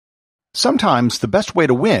Sometimes the best way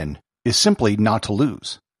to win is simply not to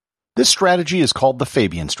lose. This strategy is called the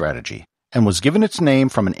Fabian Strategy and was given its name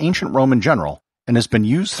from an ancient Roman general and has been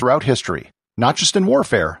used throughout history, not just in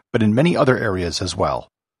warfare, but in many other areas as well.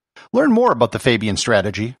 Learn more about the Fabian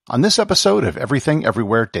Strategy on this episode of Everything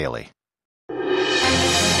Everywhere Daily.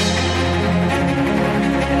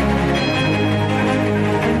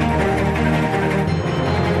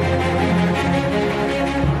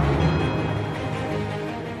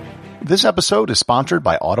 This episode is sponsored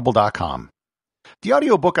by Audible.com. The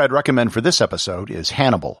audiobook I'd recommend for this episode is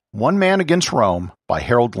Hannibal, One Man Against Rome by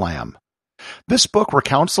Harold Lamb. This book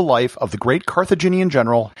recounts the life of the great Carthaginian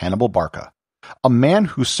general Hannibal Barca, a man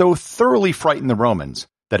who so thoroughly frightened the Romans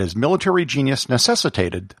that his military genius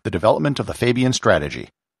necessitated the development of the Fabian Strategy.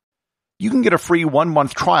 You can get a free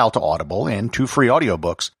 1-month trial to Audible and 2 free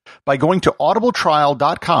audiobooks by going to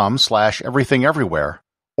audibletrial.com/everythingeverywhere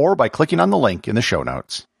or by clicking on the link in the show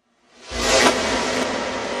notes.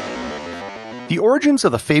 The origins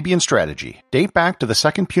of the Fabian Strategy date back to the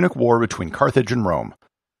Second Punic War between Carthage and Rome.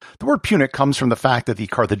 The word Punic comes from the fact that the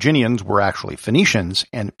Carthaginians were actually Phoenicians,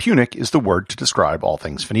 and Punic is the word to describe all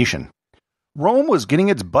things Phoenician. Rome was getting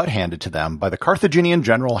its butt handed to them by the Carthaginian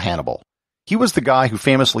general Hannibal. He was the guy who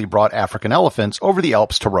famously brought African elephants over the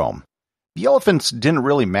Alps to Rome. The elephants didn't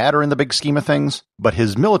really matter in the big scheme of things, but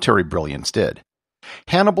his military brilliance did.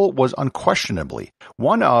 Hannibal was unquestionably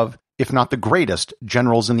one of, if not the greatest,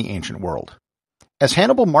 generals in the ancient world. As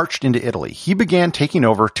Hannibal marched into Italy, he began taking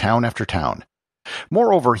over town after town.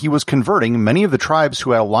 Moreover, he was converting many of the tribes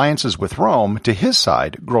who had alliances with Rome to his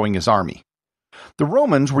side, growing his army. The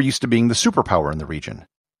Romans were used to being the superpower in the region.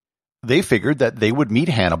 They figured that they would meet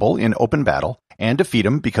Hannibal in open battle and defeat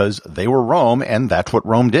him because they were Rome and that's what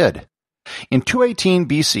Rome did. In 218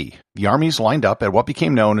 BC, the armies lined up at what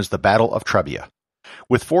became known as the Battle of Trebia.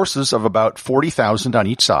 With forces of about 40,000 on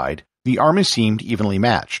each side, the army seemed evenly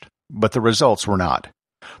matched. But the results were not.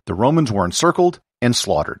 The Romans were encircled and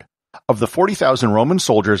slaughtered. Of the 40,000 Roman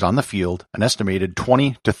soldiers on the field, an estimated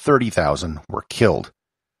 20 to 30,000 were killed.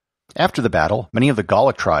 After the battle, many of the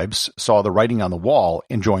Gallic tribes saw the writing on the wall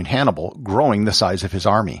and joined Hannibal, growing the size of his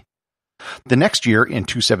army. The next year, in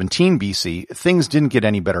 217 BC, things didn't get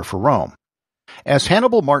any better for Rome. As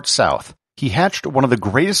Hannibal marched south, he hatched one of the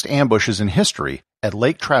greatest ambushes in history at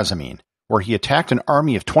Lake Trasimene, where he attacked an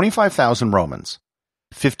army of 25,000 Romans.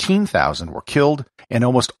 15,000 were killed, and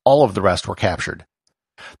almost all of the rest were captured.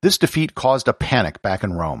 This defeat caused a panic back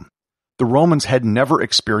in Rome. The Romans had never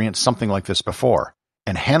experienced something like this before,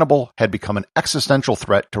 and Hannibal had become an existential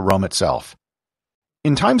threat to Rome itself.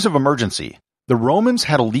 In times of emergency, the Romans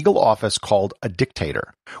had a legal office called a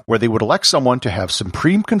dictator, where they would elect someone to have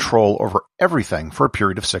supreme control over everything for a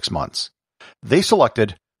period of 6 months. They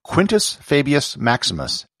selected Quintus Fabius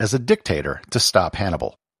Maximus as a dictator to stop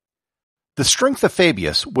Hannibal. The strength of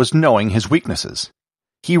Fabius was knowing his weaknesses.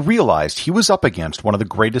 He realized he was up against one of the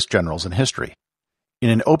greatest generals in history. In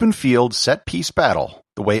an open field set-piece battle,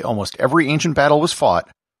 the way almost every ancient battle was fought,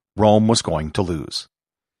 Rome was going to lose.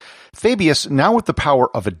 Fabius, now with the power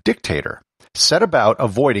of a dictator, set about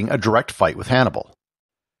avoiding a direct fight with Hannibal.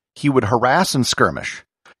 He would harass and skirmish.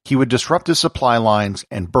 He would disrupt his supply lines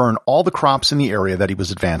and burn all the crops in the area that he was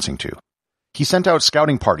advancing to. He sent out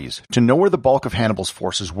scouting parties to know where the bulk of Hannibal's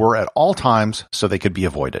forces were at all times so they could be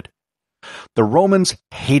avoided. The Romans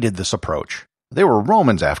hated this approach. They were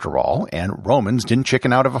Romans after all, and Romans didn't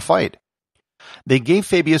chicken out of a fight. They gave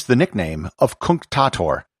Fabius the nickname of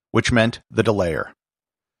Cunctator, which meant the delayer.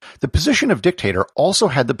 The position of dictator also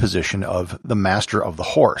had the position of the master of the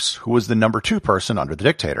horse, who was the number 2 person under the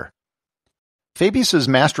dictator. Fabius's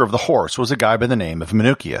master of the horse was a guy by the name of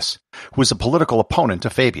Minucius, who was a political opponent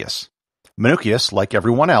of Fabius. Minucius, like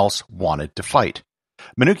everyone else, wanted to fight.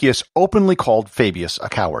 Minucius openly called Fabius a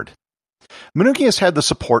coward. Minucius had the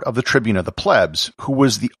support of the tribune of the plebs, who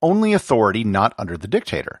was the only authority not under the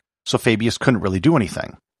dictator, so Fabius couldn't really do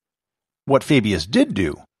anything. What Fabius did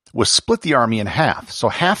do was split the army in half, so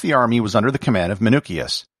half the army was under the command of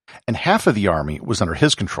Minucius, and half of the army was under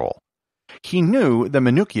his control. He knew that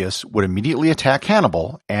Minucius would immediately attack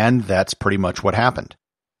Hannibal, and that's pretty much what happened.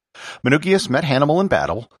 Minucius met Hannibal in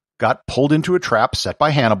battle, got pulled into a trap set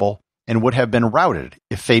by Hannibal, and would have been routed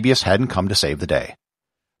if Fabius hadn't come to save the day.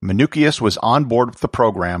 Minucius was on board with the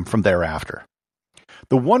program from thereafter.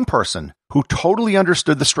 The one person who totally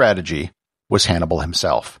understood the strategy was Hannibal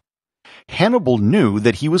himself. Hannibal knew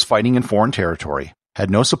that he was fighting in foreign territory,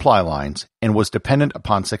 had no supply lines, and was dependent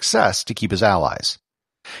upon success to keep his allies.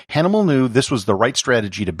 Hannibal knew this was the right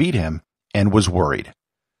strategy to beat him, and was worried.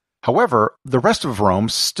 However, the rest of Rome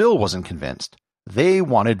still wasn't convinced. They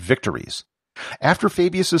wanted victories. After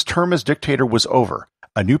Fabius's term as dictator was over,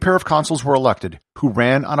 A new pair of consuls were elected who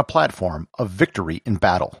ran on a platform of victory in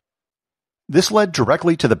battle. This led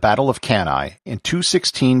directly to the Battle of Cannae in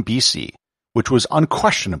 216 BC, which was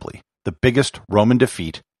unquestionably the biggest Roman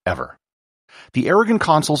defeat ever. The arrogant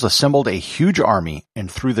consuls assembled a huge army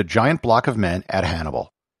and threw the giant block of men at Hannibal.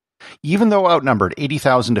 Even though outnumbered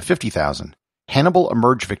 80,000 to 50,000, Hannibal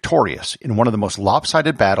emerged victorious in one of the most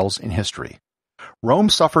lopsided battles in history. Rome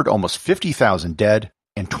suffered almost 50,000 dead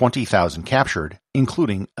and 20,000 captured,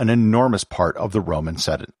 including an enormous part of the Roman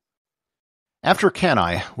Senate. After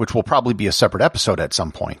Cannae, which will probably be a separate episode at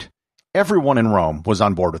some point, everyone in Rome was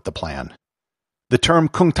on board with the plan. The term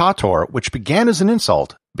cunctator, which began as an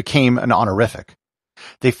insult, became an honorific.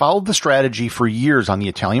 They followed the strategy for years on the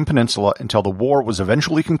Italian peninsula until the war was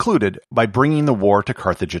eventually concluded by bringing the war to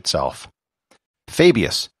Carthage itself.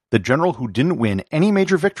 Fabius, the general who didn't win any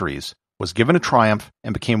major victories, was given a triumph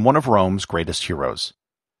and became one of Rome's greatest heroes.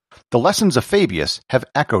 The lessons of Fabius have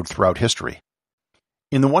echoed throughout history.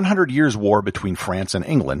 In the 100 Years' War between France and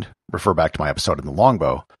England, refer back to my episode in the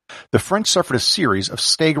Longbow, the French suffered a series of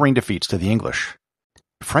staggering defeats to the English.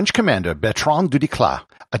 French commander Bertrand du Duclas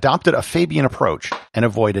adopted a Fabian approach and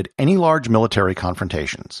avoided any large military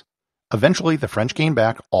confrontations. Eventually, the French gained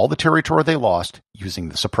back all the territory they lost using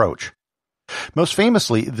this approach. Most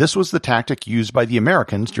famously, this was the tactic used by the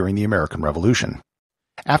Americans during the American Revolution.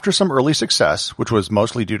 After some early success, which was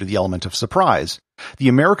mostly due to the element of surprise, the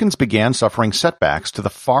Americans began suffering setbacks to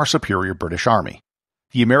the far superior British Army.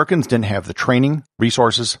 The Americans didn't have the training,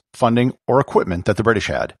 resources, funding, or equipment that the British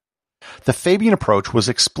had. The Fabian approach was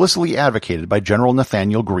explicitly advocated by General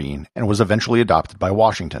Nathanael Greene and was eventually adopted by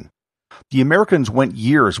Washington. The Americans went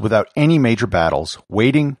years without any major battles,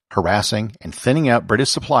 waiting, harassing, and thinning out British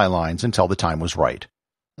supply lines until the time was right.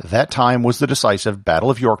 That time was the decisive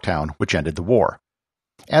Battle of Yorktown, which ended the war.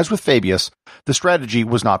 As with Fabius, the strategy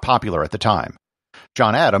was not popular at the time.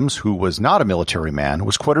 John Adams, who was not a military man,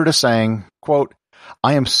 was quoted as saying, quote,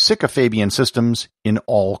 "I am sick of Fabian systems in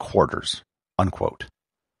all quarters," unquote.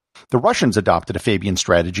 The Russians adopted a Fabian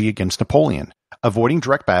strategy against Napoleon, avoiding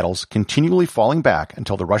direct battles, continually falling back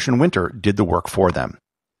until the Russian winter did the work for them.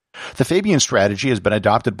 The Fabian strategy has been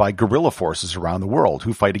adopted by guerrilla forces around the world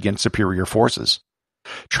who fight against superior forces.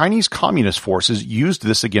 Chinese communist forces used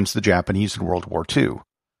this against the Japanese in World War II.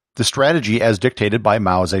 The strategy as dictated by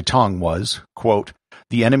Mao Zedong was, quote,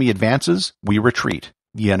 "The enemy advances, we retreat.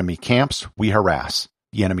 The enemy camps, we harass.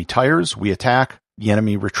 The enemy tires, we attack. The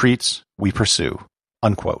enemy retreats, we pursue,"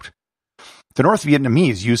 unquote. The North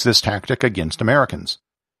Vietnamese used this tactic against Americans.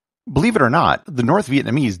 Believe it or not, the North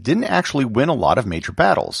Vietnamese didn't actually win a lot of major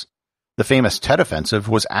battles. The famous Tet Offensive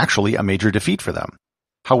was actually a major defeat for them.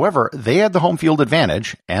 However, they had the home field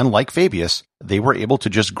advantage, and like Fabius, they were able to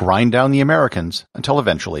just grind down the Americans until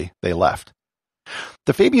eventually they left.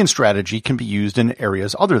 The Fabian strategy can be used in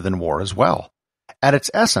areas other than war as well. At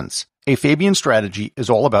its essence, a Fabian strategy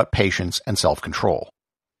is all about patience and self-control.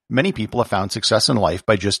 Many people have found success in life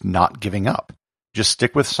by just not giving up. Just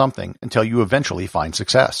stick with something until you eventually find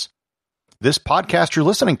success. This podcast you're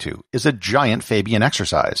listening to is a giant Fabian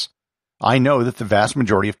exercise. I know that the vast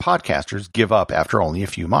majority of podcasters give up after only a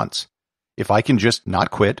few months. If I can just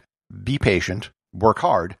not quit, be patient, work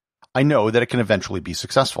hard, I know that it can eventually be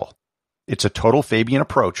successful. It's a total Fabian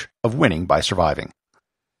approach of winning by surviving.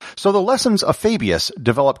 So the lessons of Fabius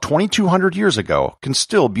developed 2,200 years ago can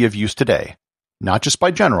still be of use today, not just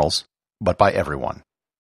by generals, but by everyone.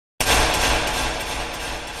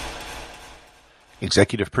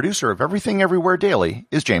 Executive producer of Everything Everywhere Daily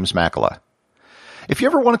is James Makala. If you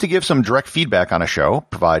ever wanted to give some direct feedback on a show,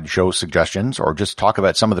 provide show suggestions, or just talk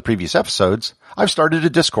about some of the previous episodes, I've started a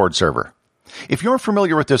Discord server. If you're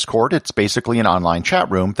familiar with Discord, it's basically an online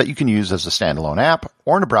chat room that you can use as a standalone app,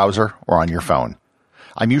 or in a browser, or on your phone.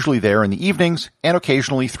 I'm usually there in the evenings, and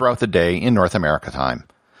occasionally throughout the day in North America time.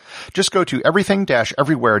 Just go to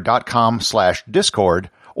everything-everywhere.com/Discord,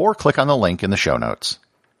 or click on the link in the show notes.